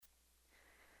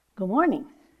Good morning.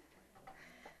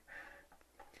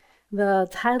 The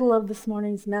title of this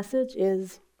morning's message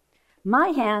is My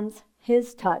Hands,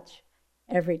 His Touch,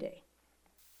 Every Day.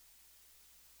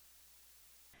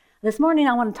 This morning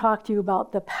I want to talk to you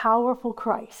about the powerful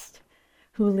Christ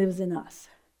who lives in us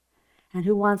and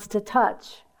who wants to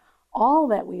touch all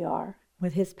that we are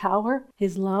with His power,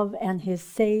 His love, and His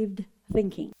saved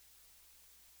thinking.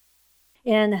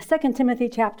 In 2 Timothy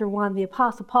chapter 1, the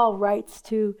Apostle Paul writes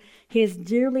to his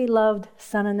dearly loved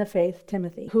son in the faith,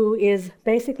 Timothy, who is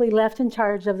basically left in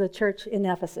charge of the church in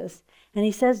Ephesus. And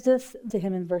he says this to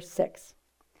him in verse 6.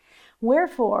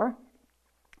 Wherefore,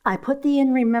 I put thee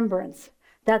in remembrance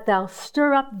that thou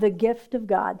stir up the gift of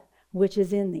God which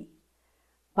is in thee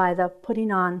by the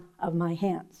putting on of my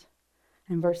hands.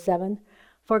 And verse 7,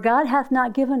 For God hath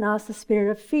not given us a spirit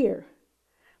of fear,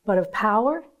 but of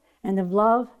power and of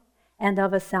love and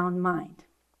of a sound mind.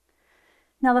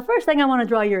 Now, the first thing I want to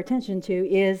draw your attention to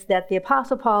is that the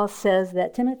Apostle Paul says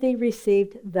that Timothy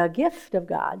received the gift of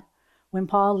God when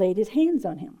Paul laid his hands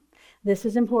on him. This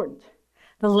is important.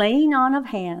 The laying on of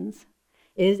hands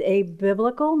is a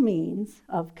biblical means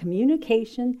of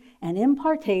communication and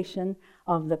impartation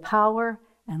of the power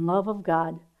and love of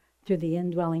God through the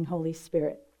indwelling Holy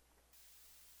Spirit.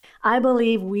 I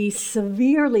believe we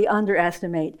severely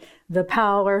underestimate the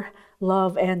power,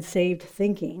 love, and saved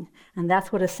thinking. And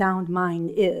that's what a sound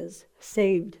mind is,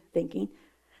 saved thinking.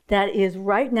 That is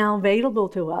right now available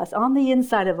to us on the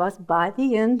inside of us by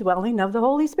the indwelling of the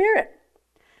Holy Spirit.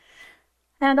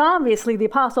 And obviously the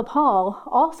Apostle Paul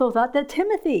also thought that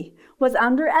Timothy was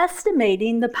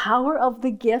underestimating the power of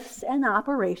the gifts and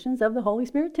operations of the Holy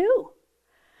Spirit too.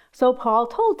 So Paul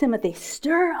told Timothy,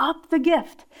 stir up the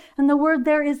gift. And the word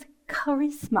there is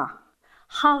charisma.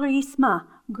 Charisma,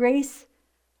 grace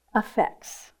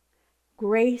effects,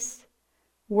 grace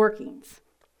workings,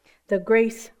 the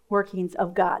grace workings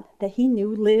of God that he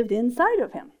knew lived inside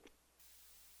of him.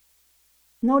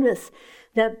 Notice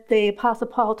that the Apostle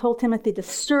Paul told Timothy to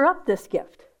stir up this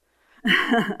gift.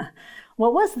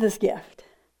 What was this gift?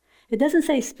 It doesn't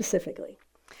say specifically.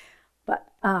 But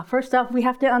first off, we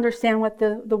have to understand what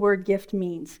the word gift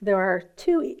means. There are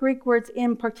two Greek words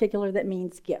in particular that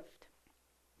means gift.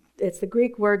 It's the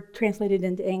Greek word translated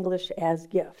into English as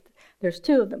gift. There's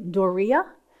two of them, doria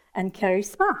and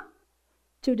charisma.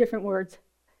 Two different words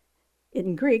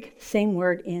in Greek, same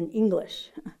word in English.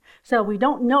 So we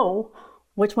don't know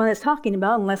which one it's talking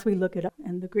about unless we look it up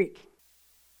in the Greek.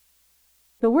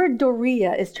 The word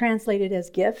doria is translated as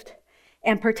gift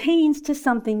and pertains to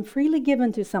something freely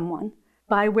given to someone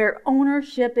by where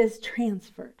ownership is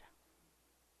transferred.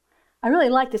 I really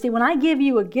like to see when I give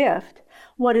you a gift,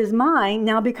 what is mine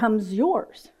now becomes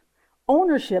yours.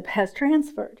 Ownership has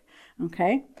transferred,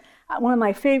 okay? One of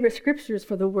my favorite scriptures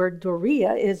for the word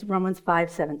doria is Romans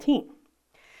 5:17.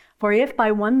 For if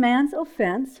by one man's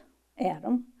offense,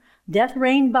 Adam, death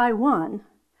reigned by one,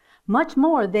 much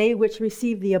more they which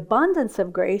receive the abundance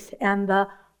of grace and the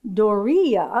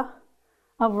doria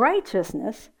of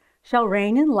righteousness shall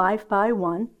reign in life by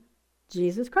one,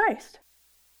 Jesus Christ.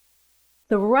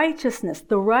 The righteousness,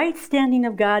 the right standing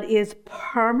of God is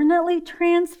permanently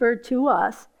transferred to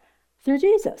us through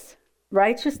Jesus.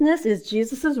 Righteousness is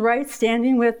Jesus' right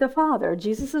standing with the Father.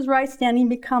 Jesus' right standing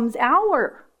becomes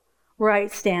our right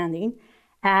standing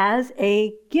as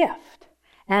a gift,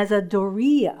 as a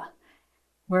doria,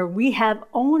 where we have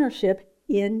ownership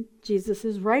in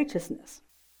Jesus' righteousness.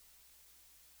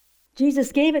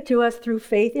 Jesus gave it to us through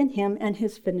faith in Him and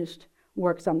His finished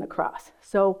works on the cross.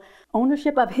 So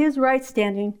ownership of His right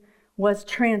standing was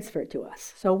transferred to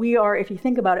us. So we are, if you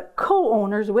think about it,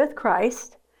 co-owners with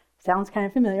Christ. Sounds kind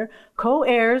of familiar.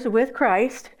 Co-heirs with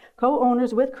Christ,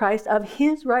 co-owners with Christ of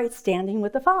His right standing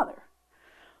with the Father.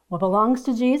 What belongs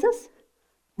to Jesus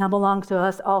now belongs to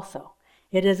us also.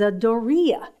 It is a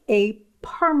doria, a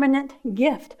permanent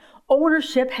gift.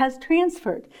 Ownership has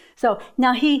transferred. So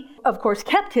now He, of course,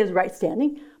 kept His right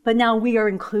standing, but now we are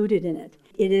included in it.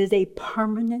 It is a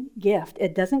permanent gift.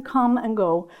 It doesn't come and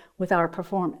go with our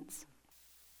performance.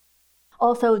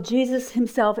 Also, Jesus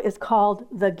Himself is called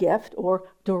the gift or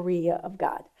doria of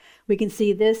God. We can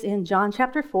see this in John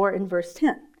chapter 4 and verse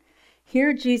 10.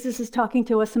 Here Jesus is talking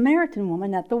to a Samaritan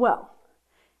woman at the well.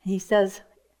 He says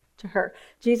to her,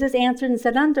 Jesus answered and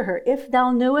said unto her, If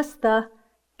thou knewest the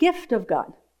gift of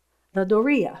God, the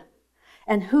doria,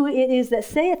 and who it is that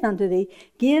saith unto thee,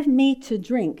 Give me to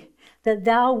drink, that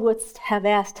thou wouldst have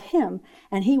asked Him,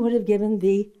 and He would have given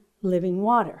thee living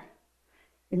water,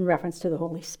 in reference to the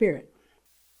Holy Spirit.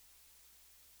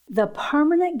 The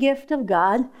permanent gift of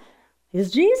God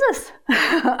is Jesus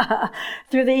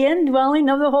through the indwelling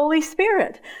of the Holy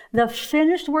Spirit. The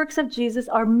finished works of Jesus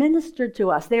are ministered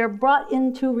to us. They are brought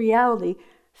into reality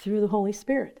through the Holy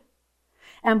Spirit.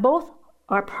 And both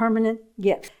are permanent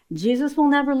gifts. Jesus will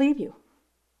never leave you,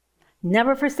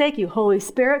 never forsake you. Holy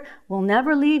Spirit will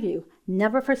never leave you,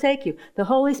 never forsake you. The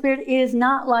Holy Spirit is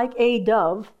not like a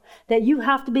dove that you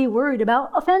have to be worried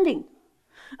about offending.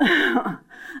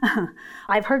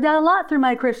 I've heard that a lot through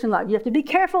my Christian life. You have to be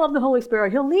careful of the Holy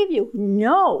Spirit. He'll leave you.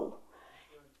 No.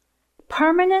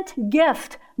 Permanent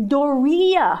gift,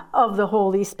 Dorea of the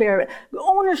Holy Spirit.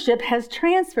 Ownership has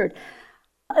transferred.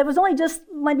 It was only just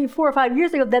maybe 4 or 5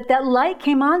 years ago that light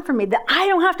came on for me, that I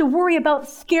don't have to worry about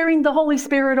scaring the Holy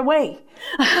Spirit away.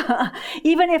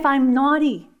 Even if I'm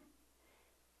naughty,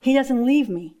 he doesn't leave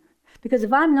me. Because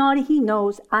if I'm naughty, he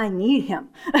knows I need him.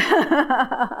 Because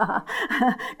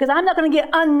I'm not going to get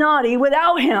unnaughty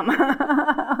without him.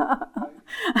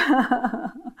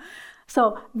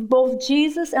 So both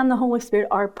Jesus and the Holy Spirit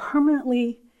are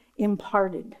permanently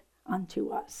imparted unto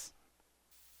us.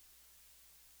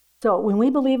 So when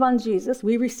we believe on Jesus,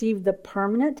 we receive the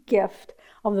permanent gift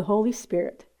of the Holy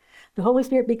Spirit. The Holy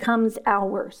Spirit becomes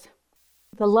ours.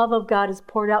 The love of God is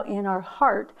poured out in our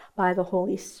heart by the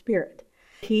Holy Spirit.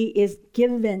 He is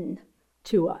given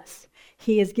to us.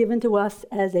 He is given to us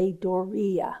as a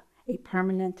Dorea, a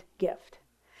permanent gift.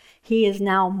 He is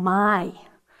now my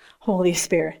Holy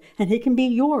Spirit, and he can be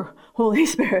your Holy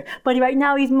Spirit. But right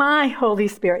now, he's my Holy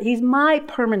Spirit. He's my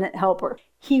permanent helper.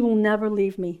 He will never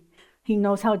leave me. He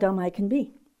knows how dumb I can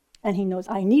be, and he knows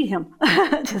I need him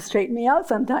to straighten me out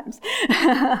sometimes.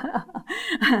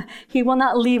 He will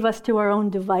not leave us to our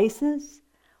own devices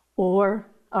or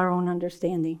our own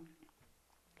understanding.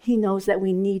 He knows that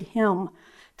we need him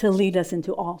to lead us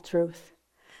into all truth.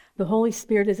 The Holy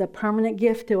Spirit is a permanent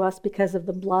gift to us because of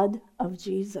the blood of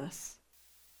Jesus.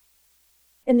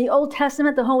 In the Old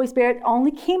Testament, the Holy Spirit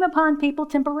only came upon people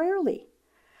temporarily.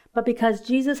 But because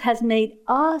Jesus has made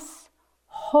us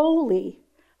holy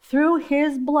through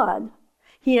his blood,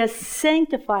 he has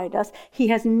sanctified us, he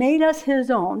has made us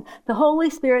his own. The Holy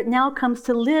Spirit now comes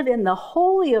to live in the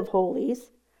Holy of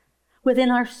Holies within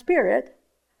our spirit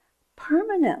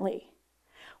permanently.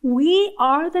 We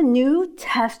are the New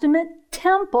Testament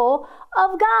temple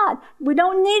of God. We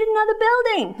don't need another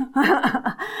building.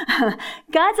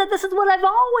 God said, this is what I've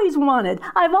always wanted.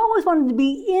 I've always wanted to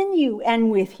be in you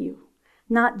and with you,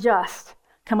 not just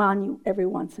come on you every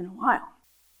once in a while.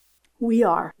 We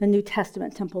are the New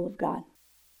Testament temple of God.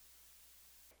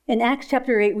 In Acts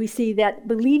chapter 8, we see that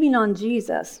believing on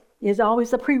Jesus is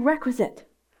always a prerequisite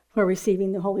for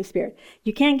receiving the Holy Spirit.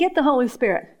 You can't get the Holy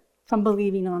Spirit from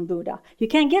believing on Buddha. You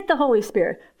can't get the Holy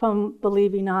Spirit from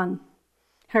believing on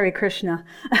Hare Krishna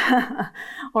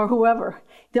or whoever.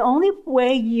 The only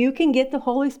way you can get the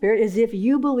Holy Spirit is if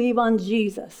you believe on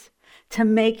Jesus to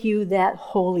make you that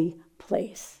holy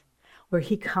place where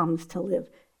he comes to live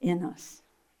in us.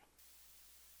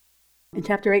 In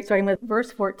chapter 8, starting with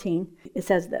verse 14, it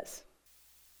says this.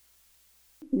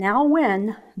 Now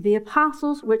when the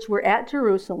apostles which were at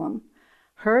Jerusalem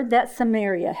heard that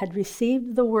Samaria had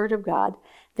received the word of God,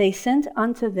 they sent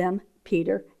unto them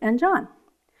Peter and John,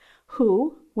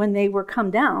 who, when they were come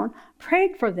down,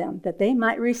 prayed for them that they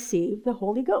might receive the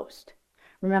Holy Ghost.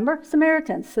 Remember,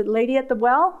 Samaritans, the lady at the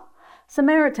well,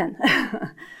 Samaritan.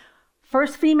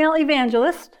 First female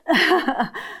evangelist,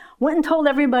 went and told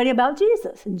everybody about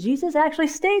Jesus, and Jesus actually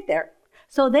stayed there.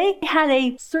 So they had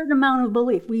a certain amount of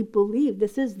belief. We believe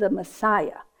this is the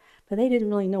Messiah, but they didn't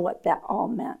really know what that all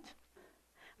meant.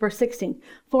 Verse 16,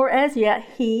 for as yet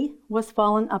he was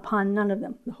fallen upon none of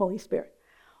them, the Holy Spirit.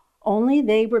 Only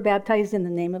they were baptized in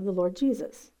the name of the Lord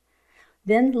Jesus.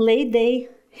 Then laid they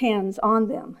hands on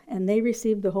them, and they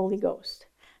received the Holy Ghost.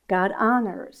 God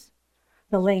honors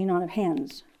the laying on of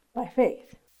hands by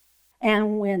faith.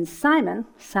 And when Simon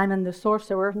the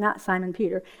sorcerer, not Simon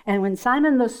Peter, and when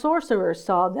Simon the sorcerer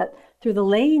saw that through the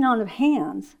laying on of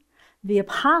hands, the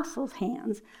apostles'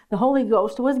 hands, the Holy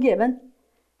Ghost was given,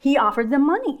 he offered them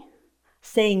money,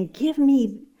 saying, give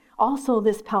me also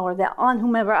this power, that on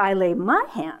whomever I lay my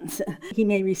hands, he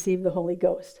may receive the Holy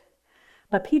Ghost.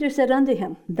 But Peter said unto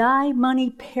him, thy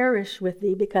money perish with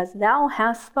thee, because thou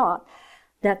hast thought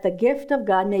that the gift of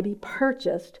God may be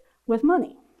purchased with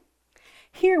money.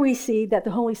 Here we see that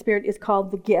the Holy Spirit is called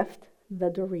the gift,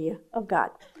 the Dorea of God,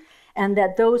 and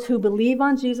that those who believe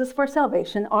on Jesus for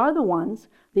salvation are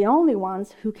the only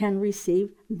ones who can receive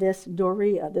this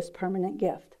Dorea, this permanent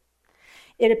gift.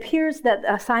 It appears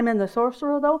that Simon the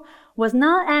sorcerer, though, was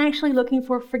not actually looking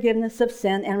for forgiveness of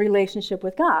sin and relationship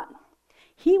with God.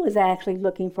 He was actually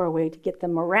looking for a way to get the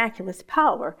miraculous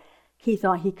power he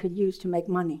thought he could use to make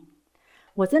money.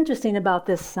 what's interesting about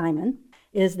this Simon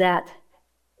is that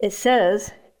it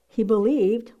says he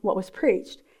believed what was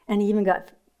preached and he even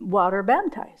got water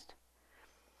baptized.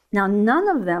 Now, none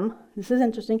of them, this is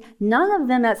interesting, none of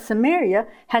them at Samaria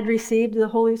had received the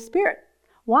Holy Spirit.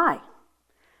 Why?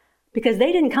 Because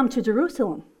they didn't come to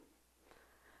Jerusalem.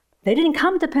 They didn't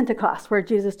come to Pentecost, where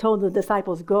Jesus told the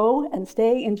disciples, go and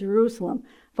stay in Jerusalem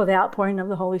for the outpouring of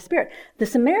the Holy Spirit. The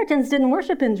Samaritans didn't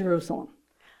worship in Jerusalem,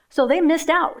 so they missed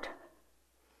out.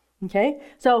 Okay?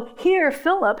 So here,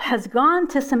 Philip has gone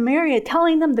to Samaria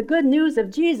telling them the good news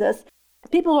of Jesus.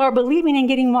 People are believing and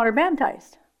getting water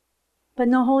baptized, but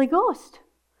no Holy Ghost,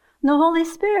 no Holy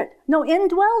Spirit, no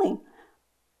indwelling.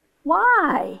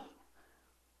 Why?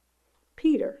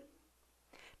 Peter.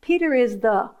 Peter is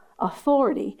the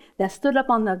authority that stood up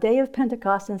on the day of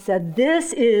Pentecost and said,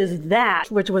 this is that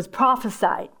which was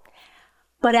prophesied.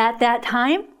 But at that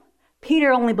time,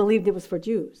 Peter only believed it was for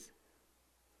Jews.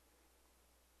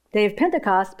 Day of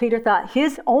Pentecost, Peter thought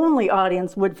his only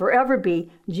audience would forever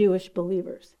be Jewish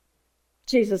believers.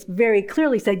 Jesus very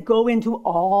clearly said, go into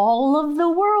all of the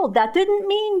world. That didn't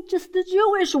mean just the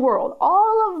Jewish world,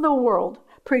 all of the world,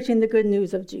 preaching the good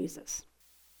news of Jesus.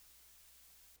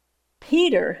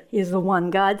 Peter is the one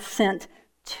God sent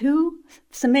to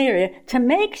Samaria to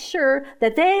make sure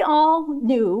that they all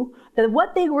knew that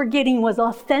what they were getting was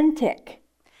authentic.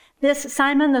 This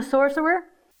Simon the sorcerer,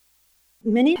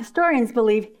 many historians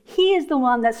believe he is the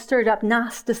one that stirred up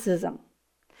Gnosticism.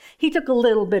 He took a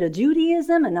little bit of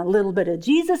Judaism and a little bit of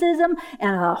Jesusism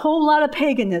and a whole lot of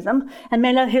paganism and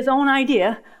made up his own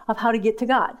idea of how to get to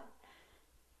God.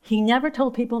 He never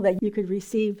told people that you could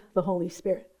receive the Holy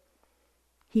Spirit.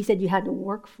 He said you had to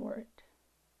work for it.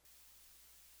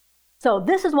 So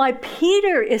this is why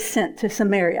Peter is sent to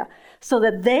Samaria, so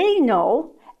that they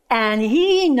know and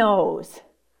he knows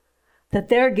that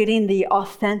they're getting the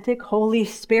authentic Holy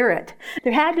Spirit.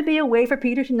 There had to be a way for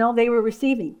Peter to know they were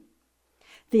receiving.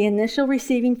 The initial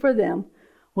receiving for them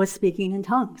was speaking in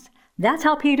tongues. That's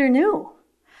how Peter knew.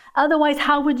 Otherwise,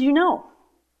 how would you know?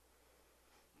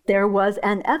 There was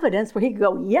an evidence where he could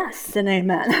go, yes and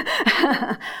amen.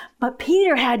 But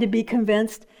Peter had to be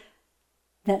convinced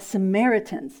that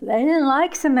Samaritans, they didn't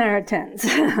like Samaritans.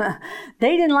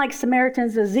 They didn't like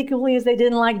Samaritans as equally as they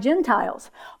didn't like Gentiles.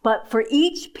 But for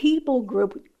each people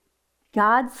group,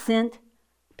 God sent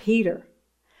Peter.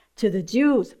 To the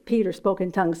Jews, Peter spoke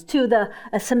in tongues. To the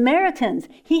Samaritans,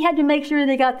 he had to make sure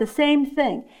they got the same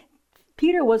thing.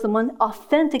 Peter was the one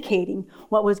authenticating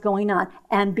what was going on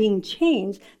and being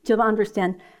changed to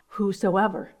understand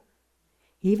whosoever,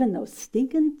 even those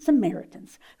stinking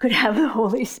Samaritans, could have the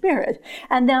Holy Spirit.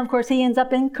 And then, of course, he ends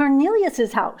up in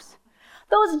Cornelius' house.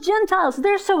 Those Gentiles,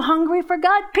 they're so hungry for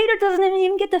God, Peter doesn't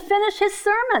even get to finish his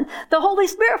sermon. The Holy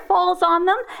Spirit falls on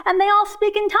them, and they all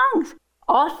speak in tongues,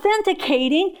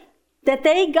 authenticating that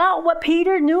they got what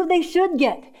Peter knew they should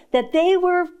get, that they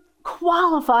were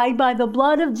qualified by the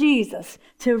blood of Jesus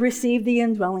to receive the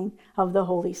indwelling of the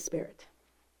Holy Spirit.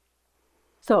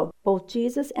 So both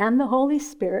Jesus and the Holy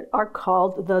Spirit are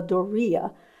called the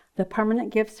Doria, the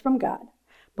permanent gifts from God.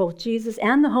 Both Jesus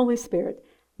and the Holy Spirit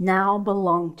now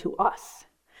belong to us.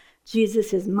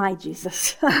 Jesus is my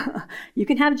Jesus. You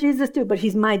can have Jesus too, but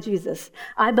he's my Jesus.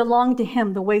 I belong to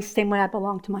him the same way I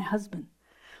belong to my husband.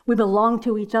 We belong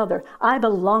to each other. I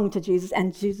belong to Jesus,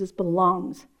 and Jesus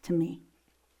belongs to me.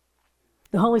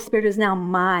 The Holy Spirit is now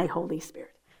my Holy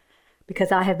Spirit,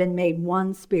 because I have been made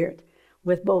one spirit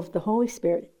with both the Holy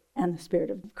Spirit and the Spirit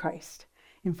of Christ.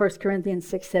 In 1 Corinthians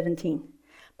 6:17,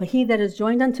 but he that is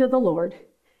joined unto the Lord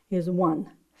is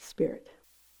one spirit.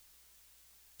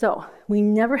 So we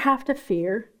never have to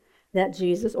fear that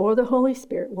Jesus or the Holy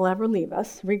Spirit will ever leave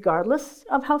us, regardless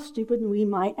of how stupid we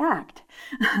might act.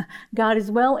 God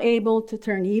is well able to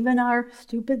turn even our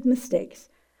stupid mistakes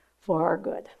for our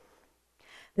good.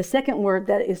 The second word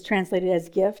that is translated as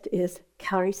gift is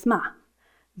charisma,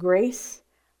 grace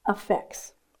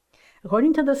affects.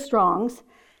 According to the Strong's,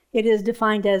 it is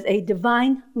defined as a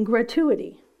divine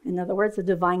gratuity. In other words, a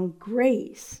divine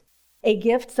grace, a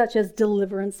gift such as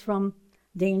deliverance from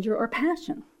danger or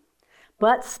passion,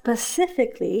 but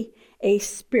specifically a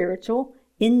spiritual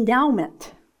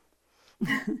endowment.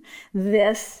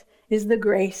 This is the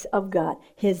grace of God,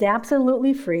 his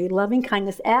absolutely free loving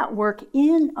kindness at work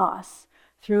in us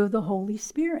through the Holy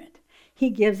Spirit.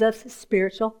 He gives us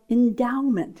spiritual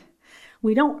endowment.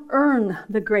 We don't earn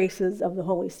the graces of the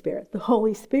Holy Spirit. The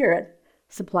Holy Spirit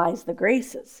supplies the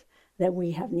graces that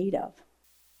we have need of.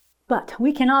 But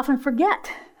we can often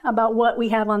forget about what we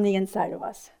have on the inside of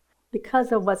us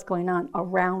because of what's going on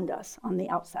around us on the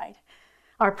outside.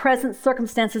 Our present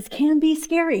circumstances can be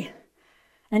scary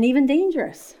and even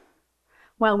dangerous.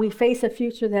 while we face a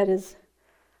future that is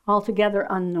altogether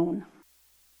unknown.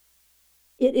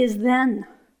 It is then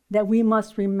that we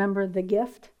must remember the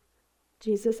gift,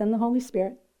 Jesus and the Holy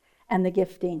Spirit, and the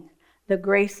gifting, the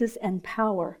graces and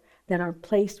power that are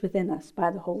placed within us by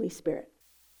the Holy Spirit.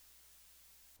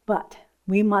 But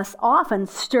we must often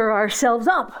stir ourselves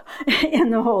up in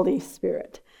the Holy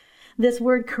Spirit. This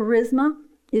word charisma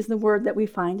is the word that we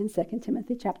find in 2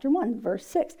 Timothy chapter 1, verse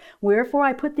 6. Wherefore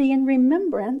I put thee in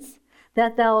remembrance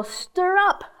that thou stir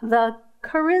up the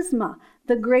charisma,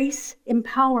 the grace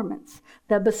empowerments,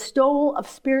 the bestowal of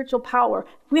spiritual power.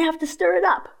 We have to stir it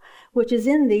up, which is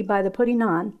in thee by the putting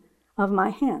on of my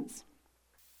hands.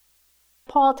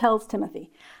 Paul tells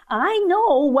Timothy, I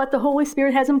know what the Holy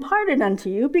Spirit has imparted unto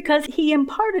you because he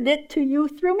imparted it to you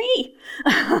through me.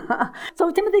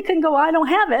 So Timothy can go, I don't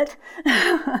have it.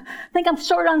 Think I'm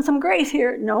short on some grace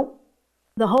here. No,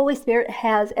 the Holy Spirit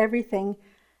has everything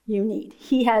you need.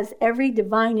 He has every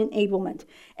divine enablement,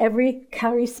 every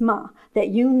charisma that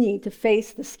you need to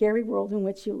face the scary world in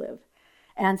which you live.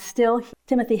 And still,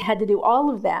 Timothy had to do all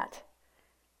of that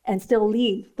and still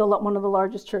lead one of the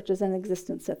largest churches in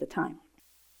existence at the time.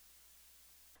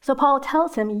 So Paul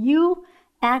tells him, you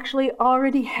actually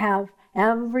already have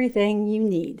everything you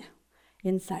need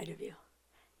inside of you.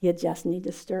 You just need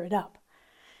to stir it up.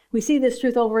 We see this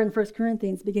truth over in 1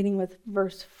 Corinthians, beginning with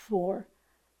verse 4.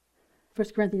 1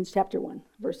 Corinthians chapter 1,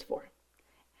 verse 4.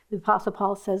 The Apostle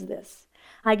Paul says this,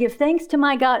 I give thanks to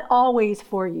my God always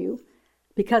for you,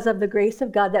 because of the grace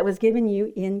of God that was given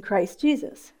you in Christ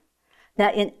Jesus,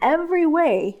 that in every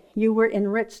way you were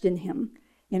enriched in him,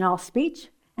 in all speech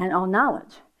and all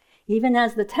knowledge, even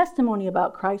as the testimony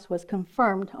about Christ was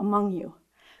confirmed among you,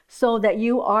 so that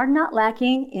you are not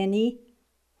lacking any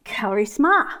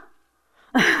charisma,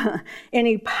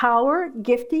 any power,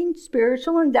 gifting,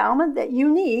 spiritual endowment that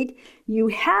you need. You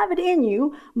have it in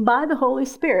you by the Holy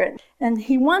Spirit, and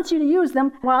he wants you to use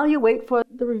them while you wait for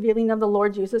the revealing of the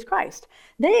Lord Jesus Christ.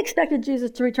 They expected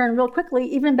Jesus to return real quickly,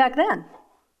 even back then.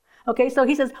 Okay, so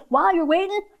he says, while you're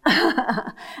waiting,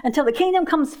 until the kingdom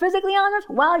comes physically on earth,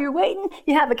 while you're waiting,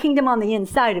 you have a kingdom on the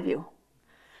inside of you.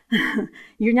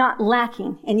 You're not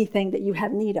lacking anything that you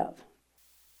have need of.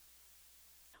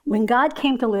 When God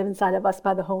came to live inside of us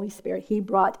by the Holy Spirit, he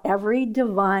brought every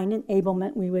divine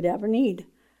enablement we would ever need.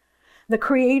 The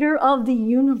creator of the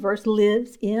universe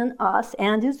lives in us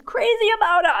and is crazy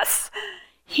about us.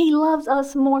 He loves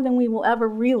us more than we will ever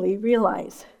really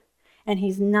realize. And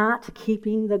he's not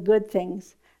keeping the good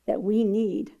things that we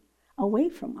need away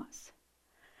from us.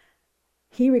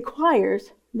 He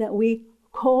requires that we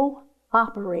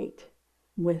cooperate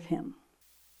with him.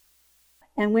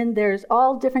 And when there's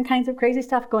all different kinds of crazy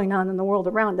stuff going on in the world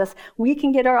around us, we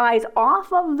can get our eyes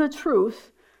off of the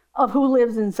truth of who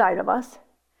lives inside of us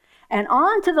and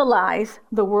onto the lies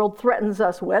the world threatens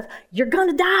us with. You're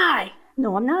going to die.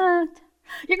 No, I'm not.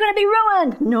 You're going to be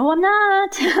ruined. No, I'm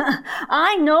not.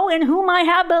 I know in whom I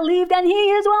have believed, and he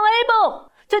is well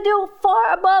able to do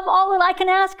far above all that I can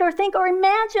ask or think or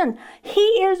imagine. He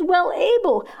is well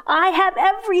able. I have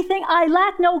everything. I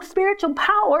lack no spiritual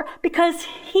power because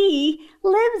he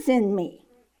lives in me.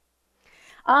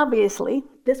 Obviously,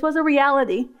 this was a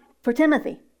reality for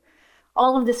Timothy.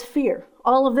 All of this fear,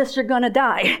 all of this, you're going to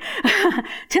die.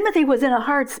 Timothy was in a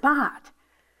hard spot.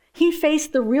 He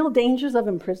faced the real dangers of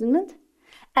imprisonment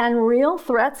and real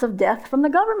threats of death from the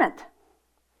government.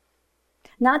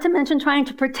 Not to mention trying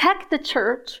to protect the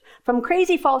church from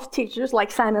crazy false teachers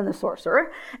like Simon the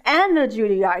sorcerer and the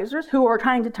Judaizers who are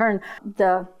trying to turn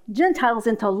the Gentiles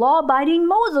into law-abiding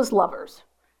Moses lovers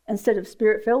instead of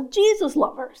spirit-filled Jesus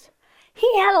lovers.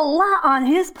 He had a lot on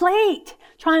his plate,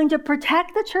 trying to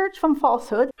protect the church from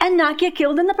falsehood and not get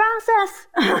killed in the process.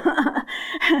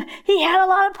 He had a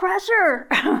lot of pressure.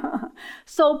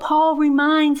 So Paul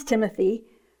reminds Timothy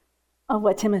of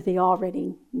what Timothy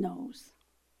already knows.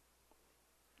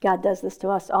 God does this to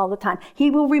us all the time.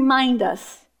 He will remind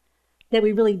us that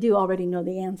we really do already know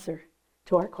the answer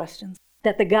to our questions.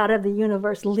 That the God of the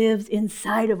universe lives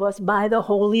inside of us by the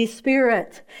Holy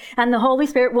Spirit. And the Holy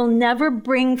Spirit will never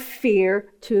bring fear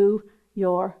to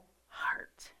your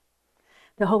heart.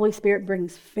 The Holy Spirit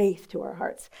brings faith to our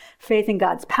hearts. Faith in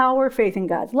God's power, faith in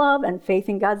God's love, and faith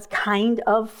in God's kind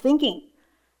of thinking.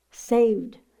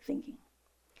 Saved thinking.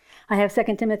 I have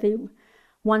 2 Timothy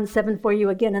 1:7 for you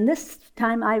again, and this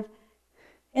time I've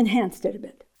enhanced it a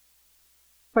bit.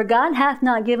 For God hath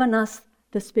not given us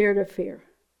the spirit of fear,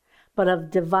 but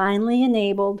of divinely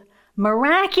enabled,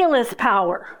 miraculous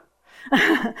power.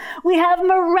 We have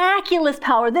miraculous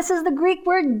power. This is the Greek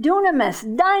word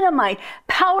dunamis, dynamite,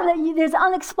 power that is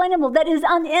unexplainable, that is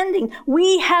unending.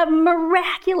 We have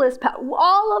miraculous power,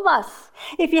 all of us.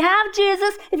 If you have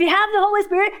Jesus, if you have the Holy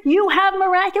Spirit, you have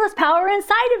miraculous power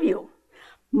inside of you.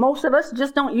 Most of us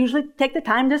just don't usually take the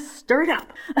time to stir it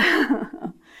up.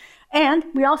 And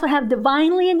we also have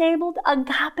divinely enabled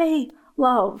agape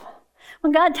love.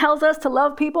 When God tells us to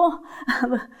love people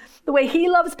the way He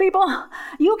loves people,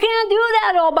 you can't do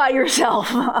that all by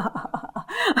yourself. You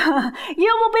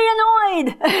will be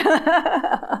annoyed.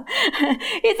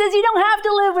 He says you don't have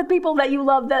to live with people that you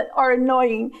love that are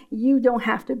annoying. You don't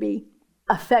have to be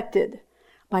affected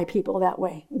by people that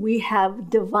way. We have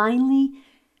divinely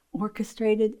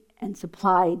orchestrated and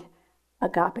supplied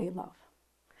agape love,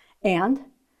 and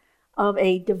of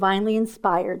a divinely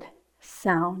inspired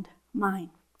sound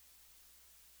mind.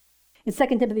 In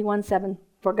 2 Timothy 1:7,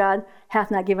 for God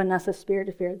hath not given us a spirit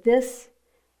of fear. This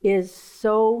is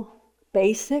so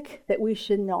basic that we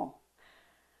should know.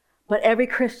 But every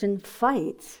Christian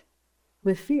fights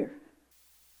with fear.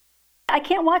 I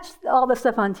can't watch all the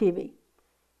stuff on TV.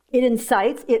 It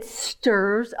incites, it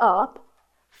stirs up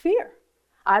fear.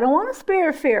 I don't want a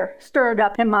spirit of fear stirred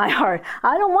up in my heart.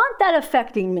 I don't want that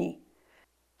affecting me.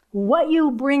 What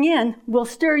you bring in will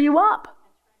stir you up.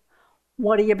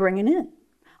 What are you bringing in?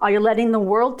 Are you letting the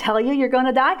world tell you you're going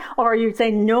to die? Or are you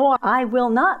saying, no, I will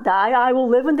not die. I will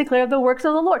live and declare the works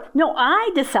of the Lord. No,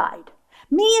 I decide.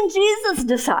 Me and Jesus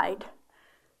decide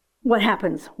what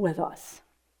happens with us.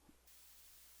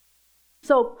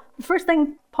 So the first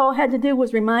thing Paul had to do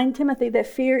was remind Timothy that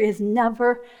fear is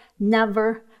never,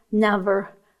 never,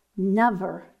 never,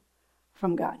 never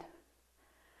from God.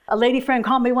 A lady friend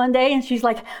called me one day and she's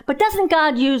like, but doesn't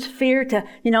God use fear to,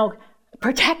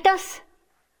 protect us?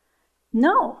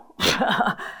 No,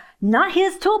 not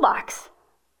His toolbox.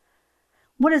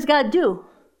 What does God do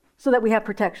so that we have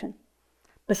protection?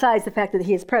 Besides the fact that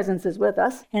His presence is with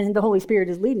us and the Holy Spirit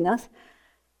is leading us,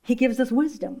 He gives us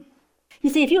wisdom. You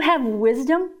see, if you have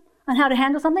wisdom on how to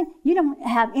handle something, you don't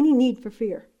have any need for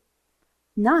fear.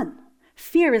 None.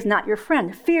 Fear is not your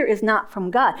friend. Fear is not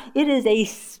from God. It is a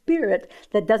spirit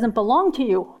that doesn't belong to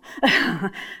you.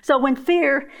 So when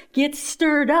fear gets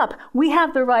stirred up, we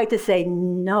have the right to say,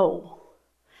 no,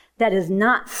 that is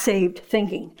not saved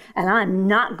thinking, and I'm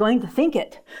not going to think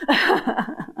it.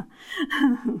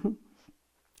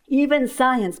 Even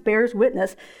science bears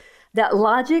witness that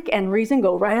logic and reason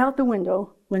go right out the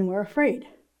window when we're afraid.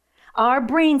 Our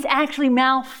brains actually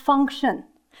malfunction.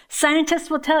 Scientists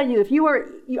will tell you, if you're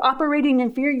operating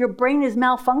in fear, your brain is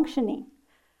malfunctioning.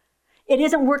 It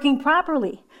isn't working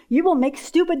properly. You will make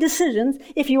stupid decisions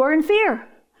if you are in fear.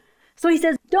 So he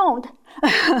says, don't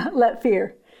let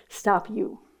fear stop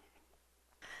you.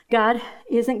 God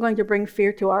isn't going to bring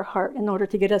fear to our heart in order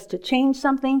to get us to change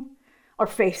something or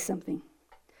face something.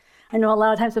 I know a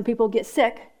lot of times when people get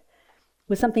sick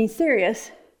with something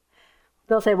serious,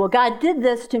 they'll say, well, God did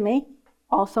this to me.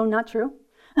 Also not true.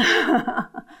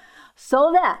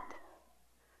 So that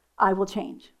I will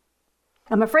change.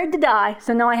 I'm afraid to die,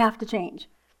 so now I have to change.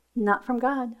 Not from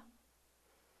God.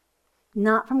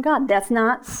 Not from God. That's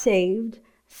not saved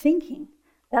thinking.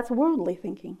 That's worldly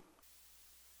thinking.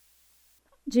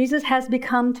 Jesus has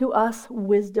become to us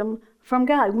wisdom from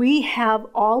God. We have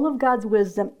all of God's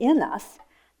wisdom in us,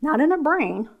 not in our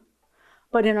brain,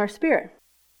 but in our spirit.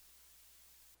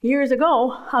 Years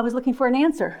ago, I was looking for an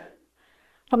answer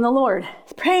from the Lord,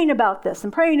 praying about this.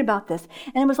 And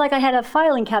it was like I had a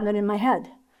filing cabinet in my head.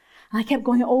 And I kept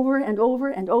going over and over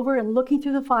and over and looking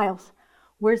through the files.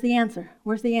 Where's the answer?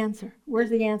 Where's the answer? Where's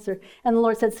the answer? And the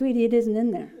Lord said, sweetie, it isn't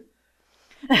in there.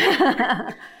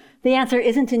 The answer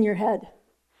isn't in your head.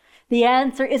 The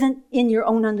answer isn't in your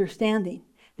own understanding.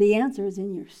 The answer is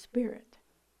in your spirit.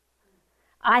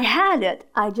 I had it,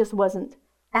 I just wasn't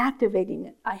activating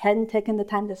it. I hadn't taken the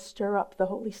time to stir up the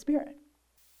Holy Spirit.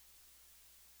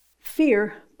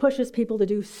 Fear pushes people to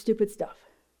do stupid stuff.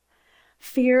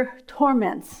 Fear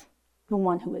torments the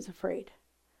one who is afraid.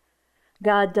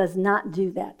 God does not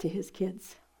do that to His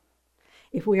kids.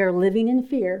 If we are living in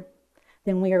fear,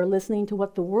 then we are listening to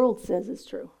what the world says is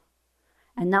true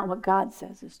and not what God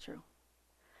says is true.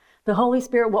 The Holy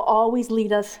Spirit will always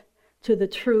lead us to the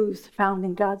truths found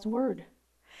in God's Word.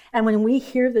 And when we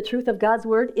hear the truth of God's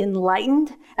Word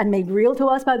enlightened and made real to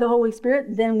us by the Holy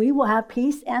Spirit, then we will have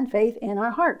peace and faith in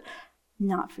our heart,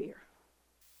 not fear.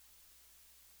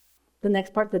 The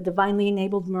next part, the divinely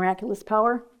enabled miraculous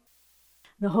power.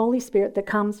 The Holy Spirit that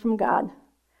comes from God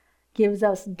gives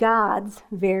us God's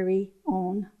very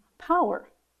own power.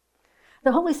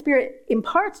 The Holy Spirit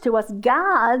imparts to us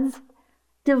God's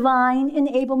divine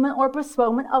enablement or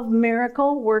bestowment of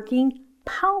miracle-working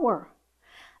power.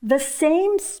 The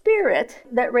same Spirit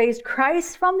that raised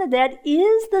Christ from the dead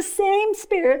is the same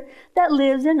Spirit that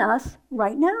lives in us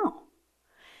right now.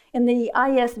 In the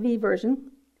ISV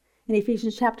version, in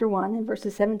Ephesians chapter 1, in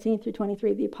verses 17 through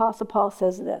 23, the Apostle Paul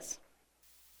says this: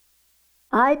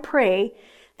 I pray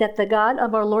that the God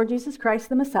of our Lord Jesus Christ,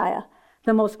 the Messiah,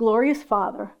 the most glorious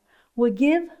Father, would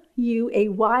give you a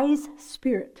wise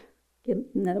spirit.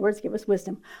 In other words, give us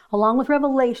wisdom, along with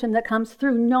revelation that comes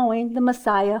through knowing the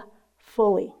Messiah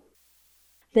fully.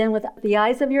 Then with the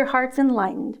eyes of your hearts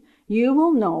enlightened, you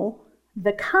will know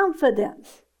the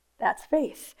confidence, that's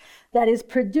faith, that is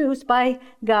produced by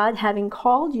God having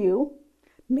called you,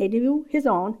 made you his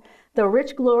own, the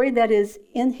rich glory that is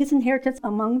in his inheritance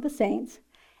among the saints,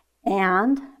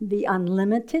 and the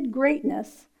unlimited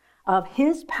greatness of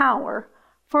his power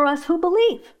for us who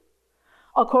believe,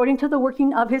 according to the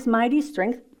working of his mighty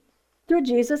strength through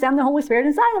Jesus and the Holy Spirit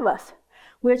inside of us,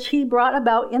 which he brought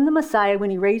about in the Messiah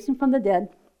when he raised him from the dead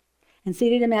and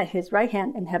seated him at his right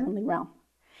hand in heavenly realm.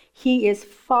 He is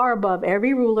far above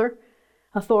every ruler,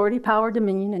 authority, power,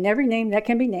 dominion, and every name that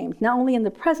can be named, not only in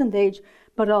the present age,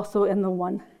 but also in the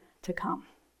one to come.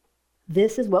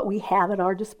 This is what we have at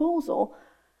our disposal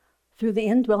through the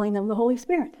indwelling of the Holy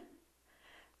Spirit.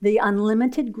 The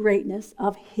unlimited greatness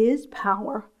of his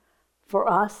power for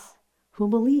us who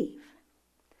believe.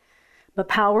 But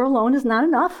power alone is not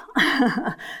enough.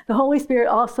 The Holy Spirit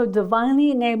also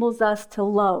divinely enables us to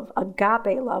love,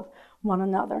 agape love, one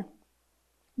another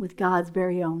with God's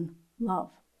very own love.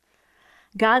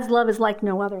 God's love is like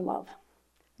no other love.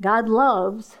 God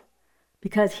loves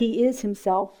because he is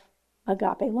himself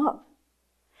agape love.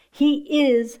 He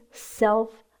is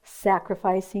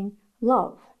self-sacrificing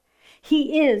love.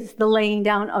 He is the laying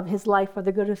down of his life for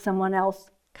the good of someone else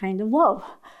kind of love.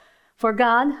 For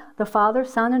God, the Father,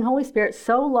 Son, and Holy Spirit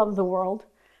so loved the world,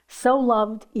 so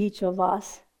loved each of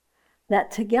us,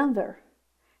 that together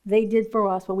they did for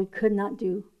us what we could not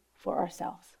do for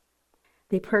ourselves.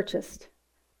 They purchased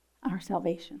our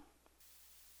salvation.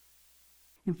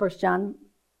 In 1 John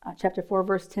chapter 4,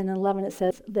 verse 10 and 11, it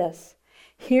says this: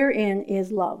 Herein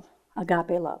is love,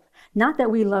 agape love. Not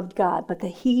that we loved God, but that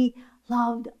he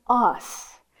loved us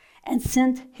and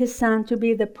sent his Son to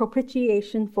be the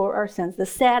propitiation for our sins, the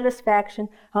satisfaction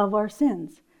of our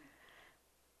sins.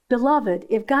 Beloved,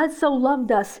 if God so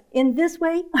loved us in this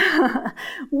way,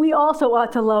 we also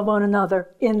ought to love one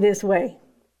another in this way.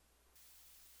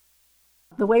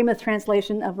 The Weymouth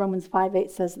translation of Romans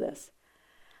 5:8 says this: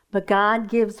 But God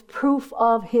gives proof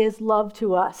of his love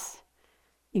to us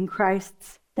in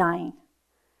Christ's dying.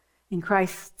 In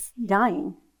Christ's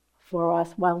dying for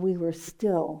us while we were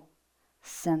still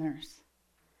sinners.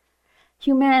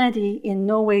 Humanity in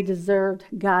no way deserved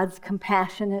God's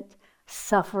compassionate,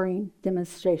 suffering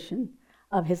demonstration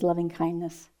of his loving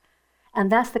kindness.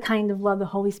 And that's the kind of love the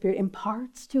Holy Spirit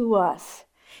imparts to us.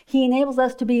 He enables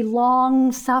us to be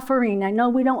long-suffering. I know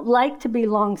we don't like to be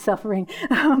long-suffering,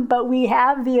 but we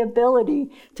have the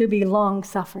ability to be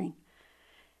long-suffering,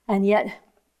 and yet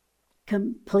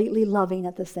completely loving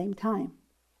at the same time,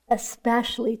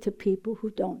 especially to people who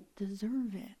don't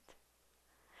deserve it.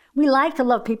 We like to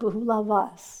love people who love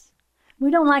us.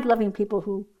 We don't like loving people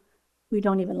who we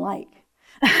don't even like.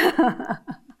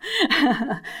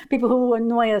 People who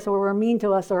annoy us or are mean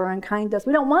to us or are unkind to us.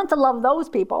 We don't want to love those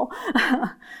people.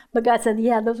 But God said,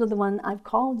 yeah, those are the ones I've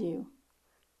called you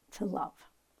to love.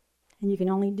 And you can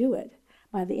only do it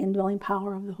by the indwelling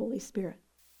power of the Holy Spirit.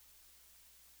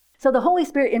 So the Holy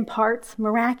Spirit imparts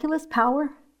miraculous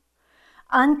power,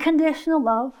 unconditional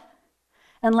love,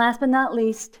 and last but not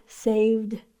least,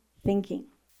 saved thinking.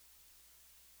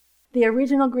 The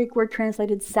original Greek word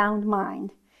translated sound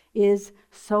mind is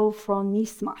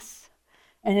sophronismos,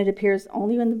 and it appears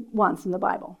only once in the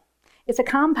Bible. It's a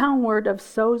compound word of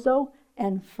sozo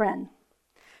and phren.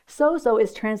 Sozo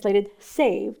is translated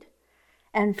saved,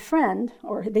 and phren,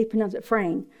 or they pronounce it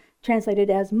phrein, translated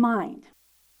as mind.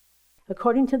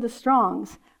 According to the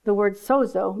Strong's, the word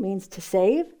sozo means to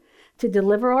save, to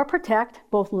deliver or protect,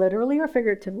 both literally or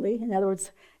figuratively, in other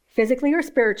words, physically or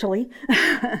spiritually,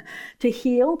 to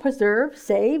heal, preserve,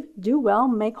 save, do well,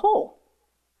 make whole.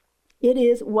 It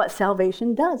is what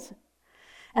salvation does.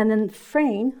 And then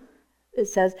phren, it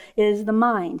says, is the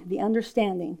mind, the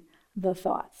understanding, the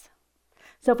thoughts.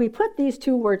 So if we put these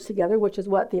two words together, which is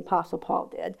what the Apostle Paul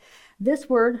did, this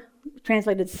word,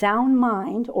 translated sound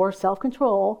mind or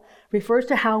self-control, refers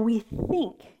to how we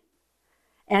think,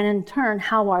 and in turn,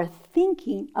 how our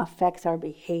thinking affects our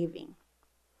behaving.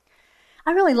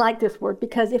 I really like this word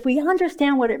because if we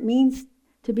understand what it means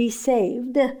to be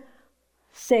saved,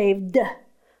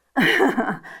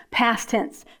 Past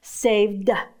tense, saved.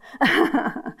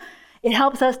 It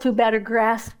helps us to better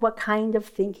grasp what kind of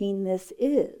thinking this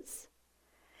is.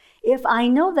 If I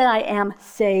know that I am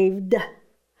saved,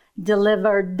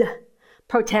 delivered,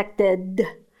 protected,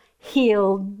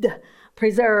 healed,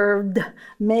 preserved,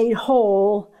 made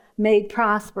whole, made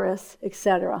prosperous,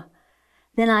 etc.,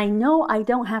 then I know I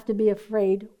don't have to be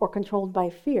afraid or controlled by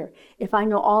fear. If I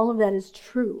know all of that is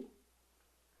true.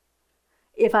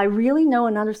 If I really know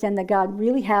and understand that God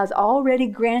really has already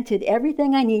granted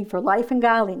everything I need for life and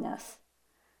godliness,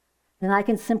 then I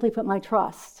can simply put my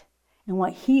trust in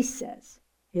what He says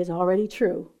is already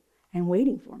true and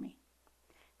waiting for me.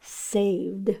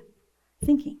 Saved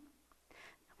thinking.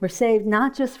 We're saved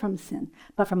not just from sin,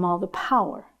 but from all the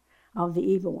power of the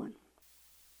evil one.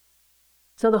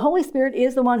 So the Holy Spirit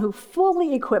is the one who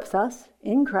fully equips us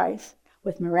in Christ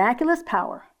with miraculous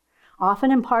power,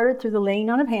 often imparted through the laying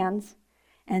on of hands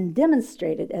and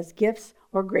demonstrated as gifts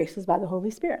or graces by the Holy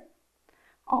Spirit.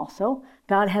 Also,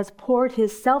 God has poured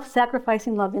His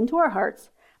self-sacrificing love into our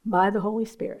hearts by the Holy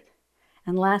Spirit.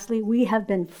 And lastly, we have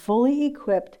been fully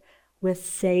equipped with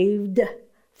saved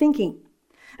thinking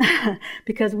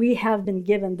because we have been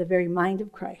given the very mind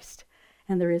of Christ,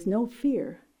 and there is no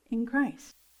fear in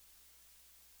Christ.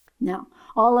 Now,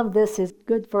 all of this is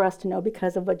good for us to know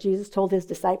because of what Jesus told His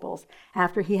disciples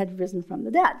after He had risen from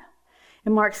the dead.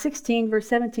 In Mark 16, verse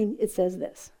 17, it says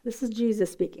this. This is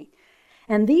Jesus speaking.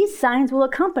 And these signs will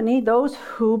accompany those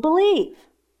who believe.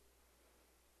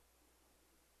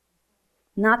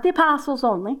 Not the apostles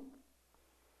only.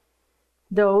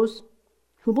 Those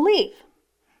who believe.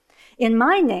 In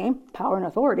my name, power and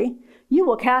authority, you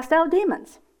will cast out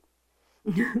demons.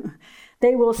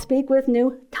 They will speak with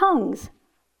new tongues.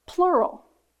 Plural.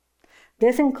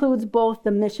 This includes both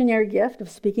the missionary gift of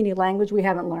speaking a language we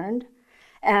haven't learned,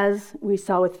 as we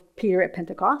saw with Peter at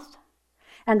Pentecost,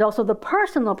 and also the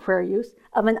personal prayer use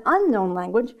of an unknown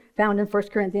language found in 1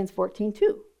 Corinthians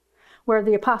 14:2, where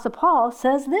the Apostle Paul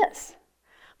says this,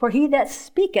 "For he that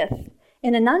speaketh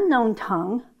in an unknown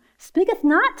tongue speaketh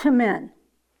not to men,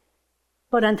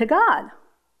 but unto God.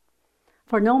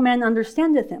 For no man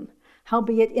understandeth him,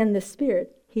 howbeit in the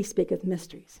Spirit he speaketh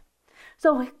mysteries."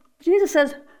 So Jesus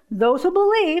says, those who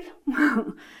believe,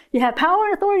 you have power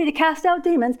and authority to cast out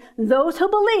demons. Those who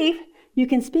believe, you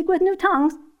can speak with new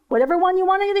tongues. Whatever one you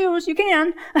want to use, you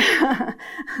can.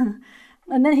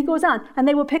 And then he goes on, and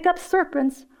they will pick up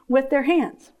serpents with their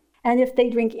hands. And if they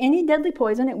drink any deadly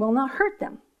poison, it will not hurt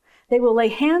them. They will lay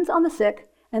hands on the sick,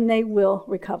 and they will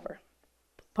recover.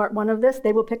 Part one of this,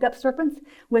 they will pick up serpents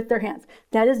with their hands.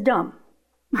 That is dumb.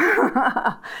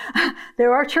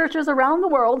 There are churches around the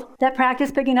world that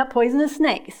practice picking up poisonous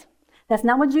snakes. That's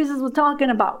not what Jesus was talking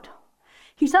about.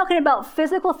 He's talking about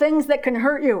physical things that can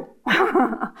hurt you.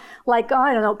 Like,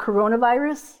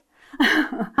 coronavirus.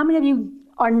 How many of you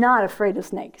are not afraid of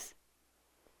snakes?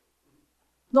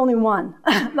 There's only one.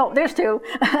 No, there's two.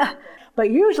 But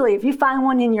usually if you find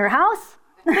one in your house,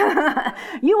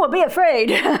 you will be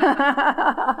afraid.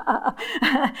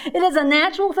 It is a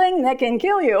natural thing that can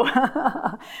kill you.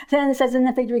 Then it says, and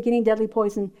if they drink any deadly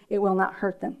poison, it will not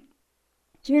hurt them.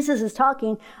 Jesus is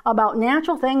talking about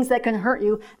natural things that can hurt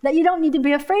you, that you don't need to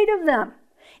be afraid of them.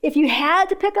 If you had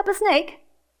to pick up a snake,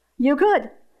 you could.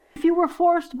 If you were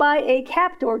forced by a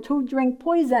captor to drink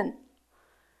poison,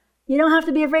 you don't have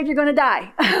to be afraid you're going to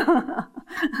die.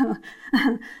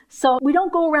 So we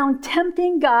don't go around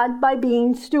tempting God by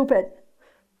being stupid.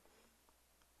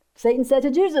 Satan said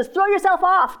to Jesus, throw yourself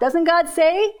off. Doesn't God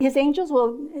say His angels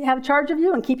will have charge of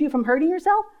you and keep you from hurting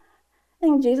yourself?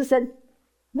 And Jesus said,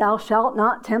 thou shalt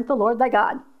not tempt the Lord thy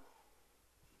God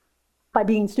by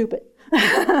being stupid.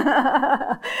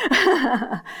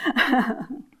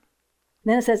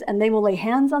 Then it says, and they will lay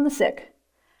hands on the sick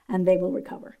and they will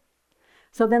recover.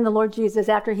 So then the Lord Jesus,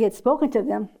 after He had spoken to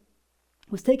them,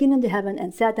 was taken into heaven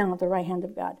and sat down at the right hand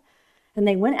of God. And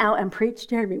they went out and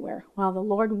preached everywhere while the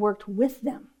Lord worked with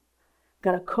them,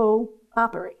 got to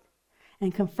cooperate,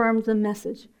 and confirmed the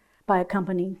message by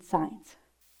accompanying signs.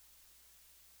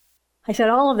 I said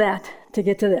all of that to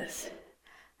get to this.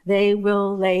 They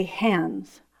will lay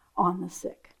hands on the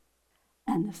sick,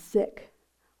 and the sick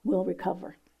will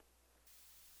recover.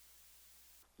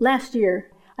 Last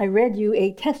year, I read you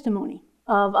a testimony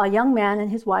of a young man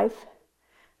and his wife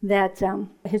that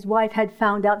his wife had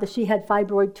found out that she had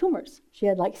fibroid tumors. She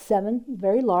had like 7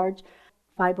 very large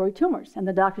fibroid tumors, and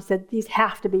the doctor said, these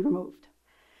have to be removed.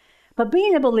 But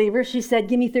being a believer, she said,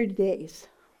 give me 30 days.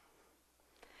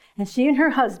 And she and her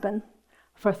husband,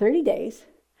 for 30 days,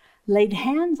 laid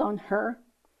hands on her,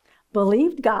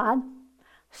 believed God,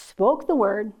 spoke the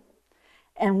word,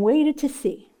 and waited to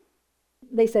see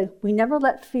They said, we never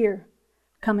let fear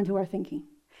come into our thinking.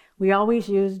 We always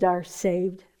used our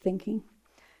saved thinking.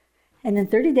 And in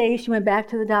 30 days, she went back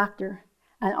to the doctor,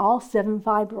 and all 7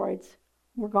 fibroids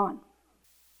were gone.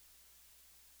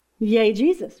 Yay,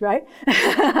 Jesus, right?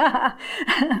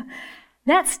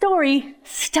 That story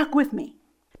stuck with me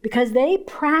because they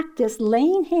practiced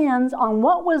laying hands on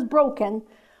what was broken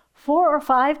 4 or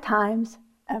 5 times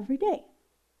every day.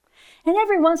 And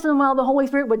every once in a while, the Holy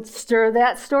Spirit would stir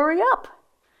that story up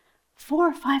 4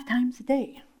 or 5 times a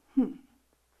day.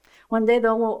 One day,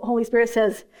 the Holy Spirit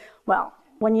says, well,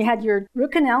 when you had your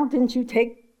root canal, didn't you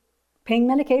take pain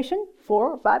medication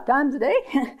 4 or 5 times a day?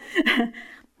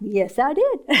 Yes, I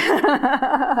did.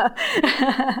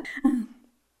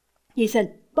 He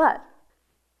said,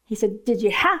 did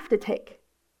you have to take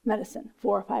medicine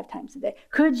 4 or 5 times a day?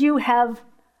 Could you have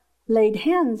laid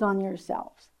hands on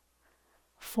yourselves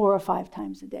 4 or 5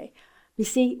 times a day? You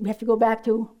see, we have to go back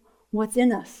to what's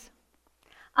in us.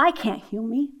 I can't heal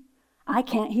me. I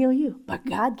can't heal you, but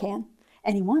God can,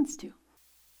 and He wants to.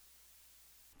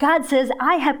 God says,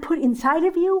 I have put inside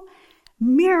of you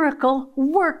miracle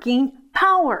working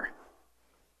power.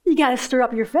 You got to stir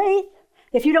up your faith.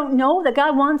 If you don't know that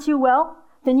God wants you well,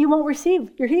 then you won't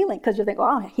receive your healing because you think,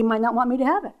 oh, He might not want me to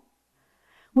have it.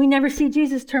 We never see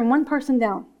Jesus turn one person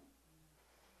down.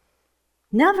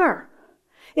 Never.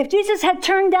 If Jesus had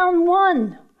turned down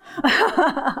one,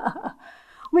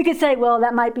 we could say, well,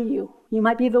 that might be you. You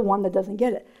might be the one that doesn't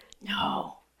get it.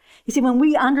 No. You see, when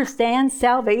we understand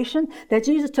salvation, that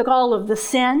Jesus took all of the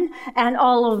sin and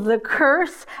all of the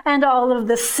curse and all of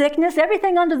the sickness,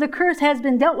 everything under the curse has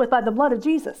been dealt with by the blood of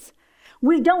Jesus.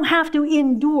 We don't have to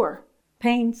endure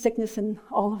pain, sickness, and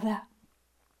all of that.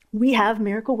 We have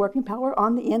miracle working power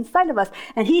on the inside of us.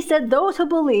 And He said those who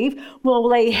believe will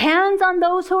lay hands on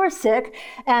those who are sick,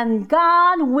 and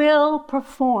God will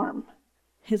perform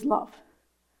His love,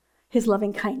 His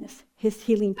loving kindness, His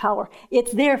healing power.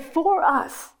 It's there for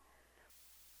us.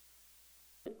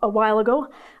 A while ago,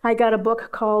 I got a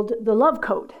book called The Love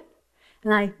Code,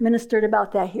 and I ministered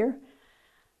about that here.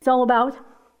 It's all about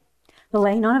the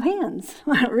laying on of hands,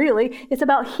 really. It's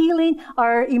about healing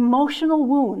our emotional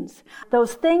wounds,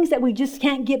 those things that we just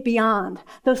can't get beyond,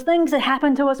 those things that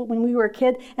happened to us when we were a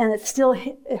kid, and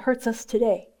it hurts us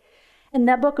today. And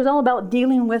that book was all about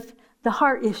dealing with the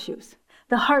heart issues,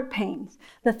 the heart pains,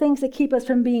 the things that keep us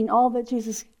from being all that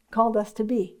Jesus called us to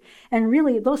be. And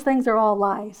really, those things are all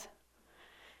lies.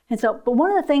 And so, but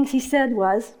one of the things He said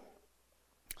was,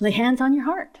 lay hands on your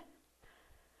heart.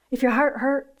 If your heart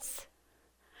hurts,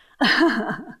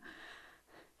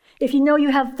 if you know you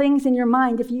have things in your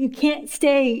mind, if you can't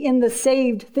stay in the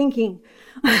saved thinking,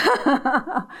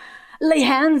 lay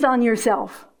hands on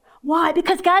yourself. Why?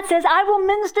 Because God says, I will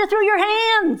minister through your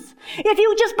hands. If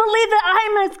you just believe that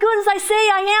I'm as good as I say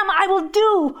I am, I will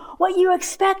do what you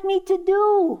expect me to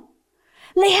do.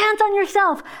 Lay hands on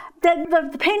yourself, that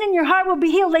the pain in your heart will be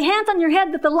healed. Lay hands on your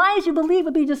head, that the lies you believe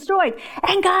will be destroyed.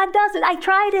 And God does it. I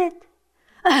tried it.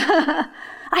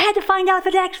 I had to find out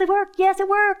if it actually worked. Yes, it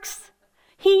works.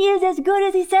 He is as good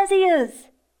as He says He is.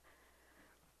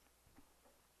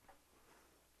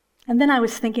 And then I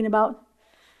was thinking about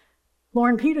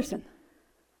Lauren Peterson.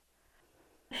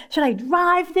 Should I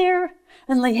drive there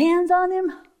and lay hands on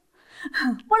him?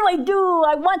 What do?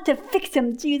 I want to fix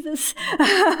him, Jesus.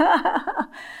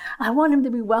 I want him to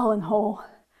be well and whole.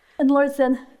 And the Lord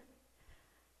said,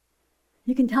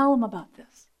 you can tell him about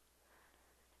this.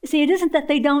 See, it isn't that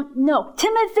they don't know.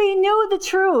 Timothy knew the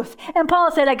truth. And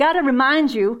Paul said, I got to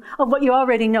remind you of what you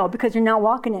already know because you're not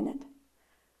walking in it.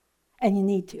 And you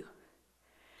need to.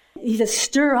 He says,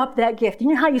 stir up that gift. You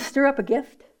know how you stir up a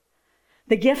gift?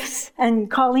 The gifts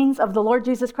and callings of the Lord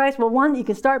Jesus Christ? Well, one, you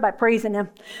can start by praising Him.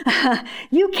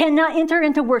 You cannot enter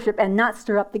into worship and not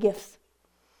stir up the gifts.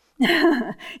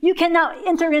 You cannot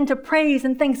enter into praise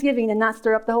and thanksgiving and not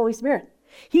stir up the Holy Spirit.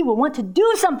 He will want to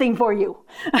do something for you.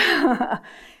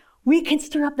 We can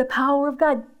stir up the power of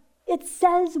God. It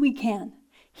says we can.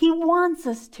 He wants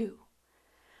us to.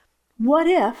 What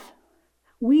if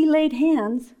we laid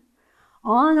hands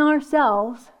on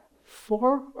ourselves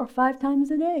 4 or 5 times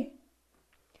a day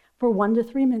for 1 to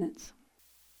 3 minutes?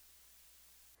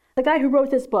 The guy who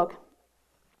wrote this book,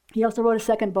 he also wrote a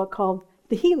second book called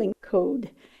The Healing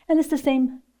Code. And it's the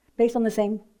same, based on the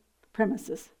same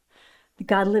premises. That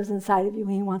God lives inside of you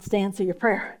and He wants to answer your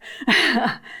prayer.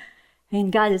 And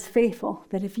God is faithful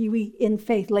that if we, in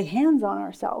faith, lay hands on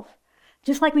ourselves,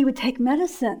 just like we would take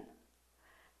medicine.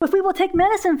 If we will take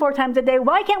medicine 4 times a day,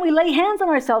 why can't we lay hands on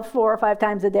ourselves 4 or 5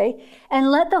 times a day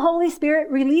and let the Holy Spirit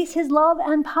release His love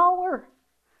and power?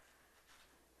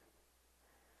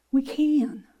 We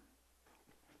can.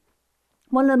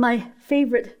 One of my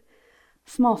favorite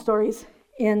small stories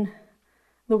in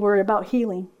the Word about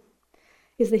healing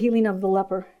is the healing of the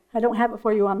leper. I don't have it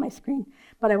for you on my screen,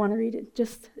 but I want to read it.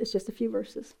 It's just a few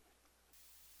verses.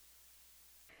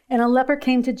 And a leper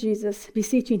came to Jesus,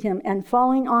 beseeching him, and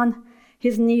falling on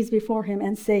his knees before him,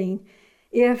 and saying,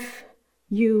 "If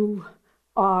you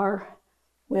are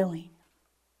willing."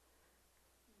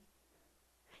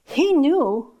 He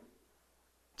knew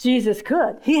Jesus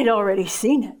could. He had already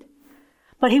seen it.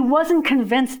 But he wasn't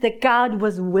convinced that God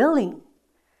was willing.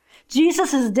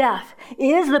 Jesus' death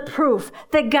is the proof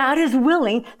that God is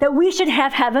willing, that we should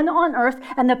have heaven on earth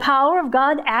and the power of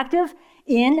God active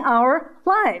in our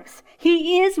lives.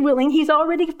 He is willing. He's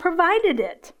already provided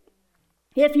it.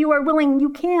 If you are willing, you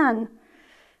can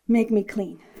make me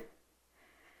clean.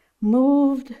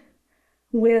 Moved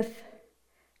with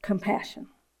compassion.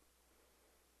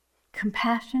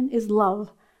 Compassion is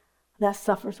love that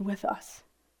suffers with us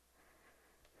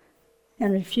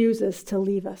and refuses to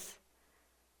leave us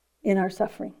in our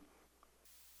suffering.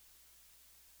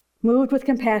 Moved with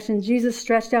compassion, Jesus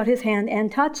stretched out his hand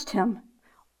and touched him.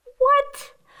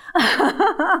 What?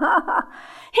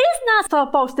 He's not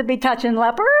supposed to be touching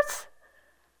lepers.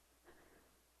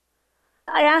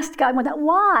 I asked God one time,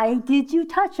 why did you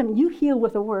touch him? You heal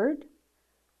with a word.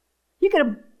 You could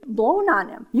have blown on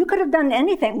him. You could have done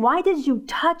anything. Why did you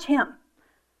touch him?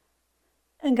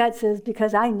 And God says,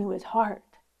 because I knew his heart.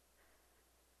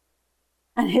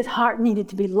 And his heart needed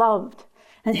to be loved.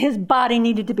 And his body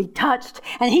needed to be touched.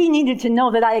 And he needed to know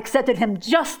that I accepted him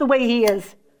just the way he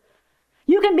is.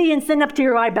 You can be in sin up to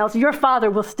your eyeballs. Your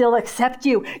Father will still accept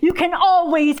you. You can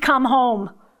always come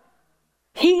home.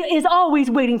 He is always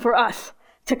waiting for us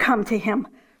to come to him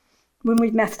when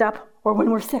we've messed up or when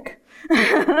we're sick.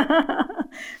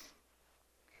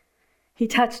 He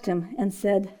touched him and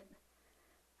said,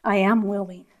 I am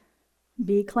willing.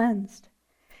 Be cleansed.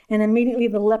 And immediately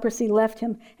the leprosy left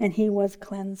him and he was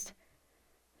cleansed.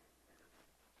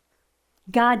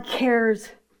 God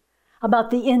cares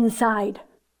about the inside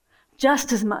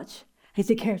just as much as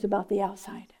he cares about the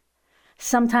outside.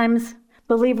 Sometimes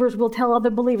believers will tell other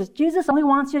believers, Jesus only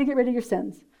wants you to get rid of your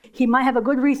sins. He might have a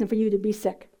good reason for you to be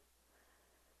sick.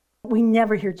 We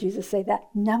never hear Jesus say that.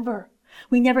 Never.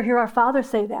 We never hear our Father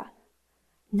say that.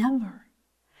 Never.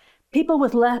 People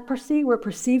with leprosy were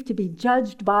perceived to be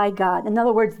judged by God. In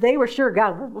other words, they were sure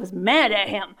God was mad at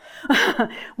him.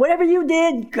 Whatever you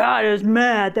did, God is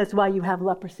mad. That's why you have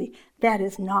leprosy. That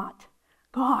is not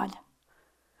God.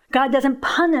 God doesn't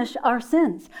punish our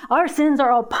sins. Our sins are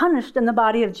all punished in the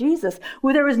body of Jesus,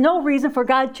 where there is no reason for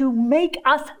God to make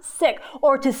us sick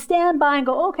or to stand by and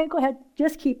go, okay, go ahead,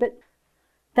 just keep it.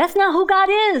 That's not who God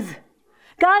is.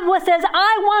 God says,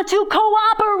 I want to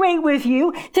cooperate with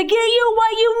you to get you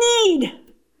what you need.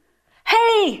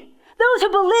 Hey, those who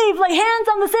believe, lay hands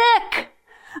on the sick.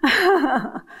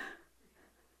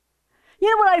 You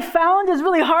know what I found is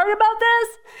really hard about this?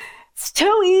 It's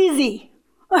too easy.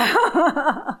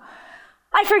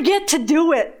 I forget to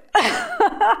do it.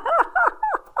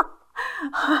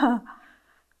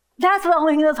 That's the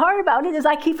only thing that's hard about it is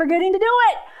I keep forgetting to do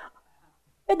it.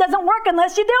 It doesn't work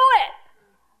unless you do it.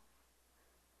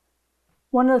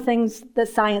 One of the things that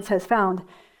science has found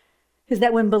is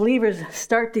that when believers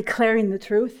start declaring the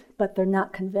truth, but they're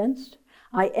not convinced,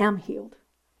 I am healed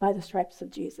by the stripes of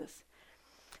Jesus.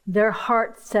 Their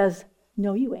heart says,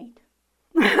 no, you ain't.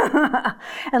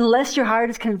 Unless your heart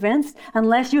is convinced,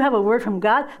 unless you have a word from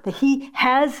God that he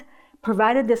has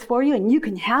provided this for you and you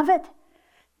can have it,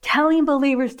 telling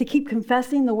believers to keep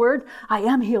confessing the word, I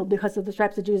am healed because of the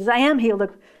stripes of Jesus. I am healed.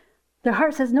 Their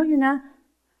heart says, no, you're not.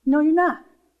 No, you're not.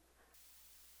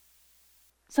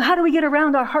 So how do we get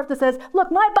around our heart that says, look,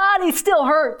 my body still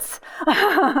hurts?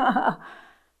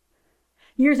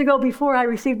 Years ago, before I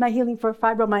received my healing for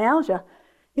fibromyalgia,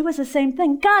 it was the same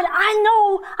thing. God, I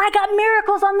know I got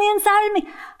miracles on the inside of me.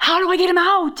 How do I get them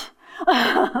out?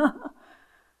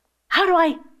 How do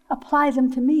I apply them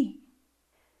to me?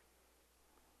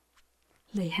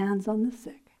 Lay hands on the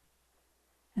sick,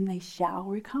 and they shall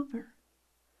recover.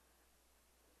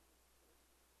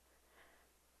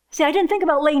 See, I didn't think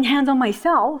about laying hands on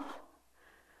myself.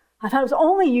 I thought it was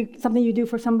only something you do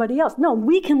for somebody else. No,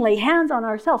 we can lay hands on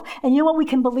ourselves. And you know what we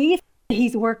can believe?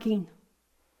 He's working.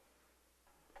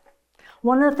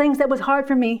 One of the things that was hard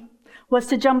for me was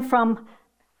to jump from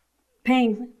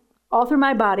pain all through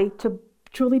my body to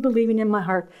truly believing in my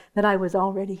heart that I was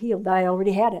already healed, that I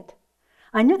already had it.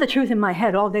 I knew the truth in my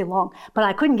head all day long, but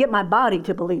I couldn't get my body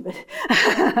to believe it.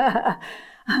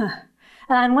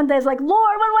 And one day I was like,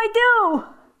 Lord, what do I do?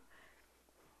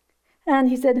 And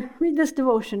he said, read this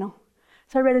devotional.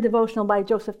 So I read a devotional by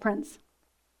Joseph Prince.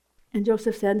 And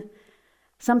Joseph said,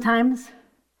 Sometimes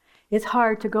it's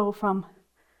hard to go from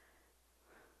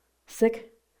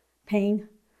sick, pain,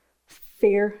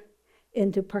 fear,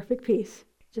 into perfect peace,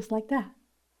 just like that.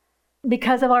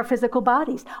 Because of our physical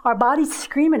bodies. Our bodies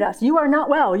scream at us, you are not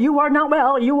well, you are not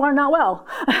well, you are not well.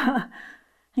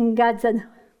 And God said,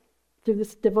 through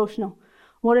this devotional,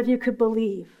 what if you could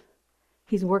believe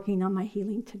He's working on my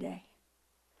healing today?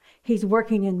 He's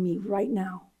working in me right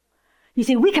now. You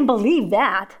see, we can believe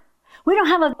that. We don't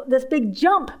have this big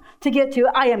jump to get to,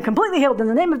 I am completely healed in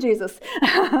the name of Jesus.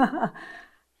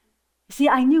 See,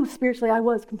 I knew spiritually I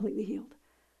was completely healed.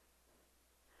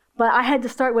 But I had to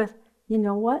start with, you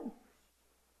know what?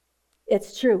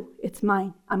 It's true. It's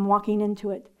mine. I'm walking into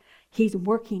it. He's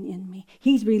working in me.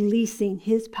 He's releasing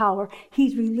His power.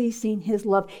 He's releasing His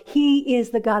love. He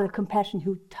is the God of compassion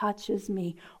who touches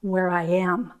me where I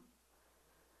am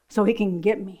so He can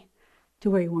get me to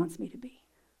where He wants me to be.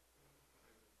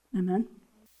 Amen.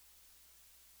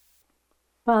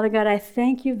 Father God, I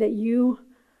thank You that You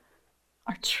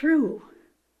are true.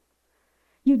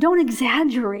 You don't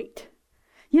exaggerate.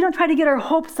 You don't try to get our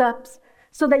hopes up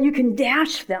so that You can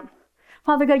dash them.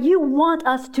 Father God, You want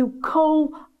us to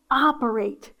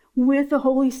cooperate with the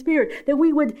Holy Spirit, that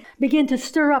we would begin to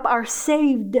stir up our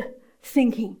saved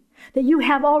thinking, that You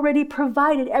have already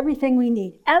provided everything we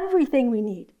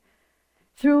need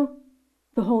through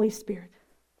the Holy Spirit.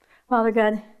 Father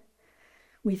God,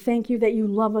 we thank You that You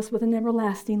love us with an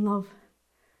everlasting love.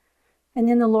 And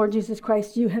in the Lord Jesus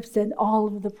Christ, You have said all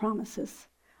of the promises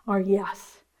are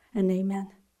yes and amen.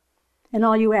 And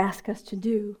all You ask us to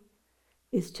do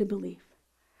is to believe.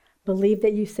 Believe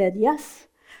that You said yes.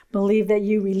 Believe that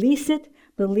You release it.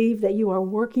 Believe that You are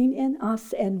working in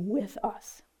us and with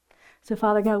us. So,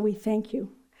 Father God, we thank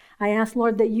You. I ask,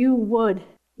 Lord, that You would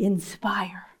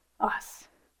inspire us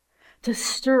to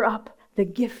stir up the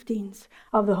giftings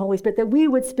of the Holy Spirit, that we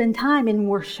would spend time in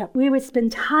worship, we would spend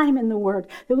time in the Word,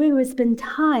 that we would spend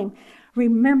time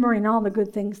remembering all the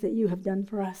good things that You have done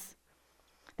for us.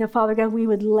 That, Father God, we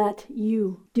would let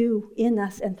You do in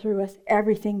us and through us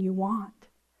everything You want.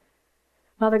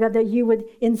 Father God, that You would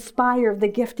inspire the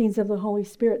giftings of the Holy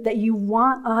Spirit that You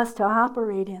want us to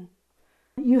operate in.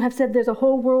 You have said there's a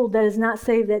whole world that is not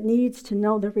saved that needs to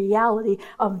know the reality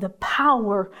of the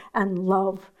power and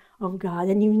love of God,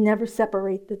 and You never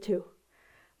separate the two.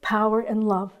 Power and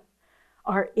love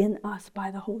are in us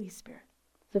by the Holy Spirit.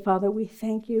 So, Father, we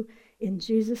thank You in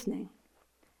Jesus' name.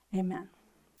 Amen.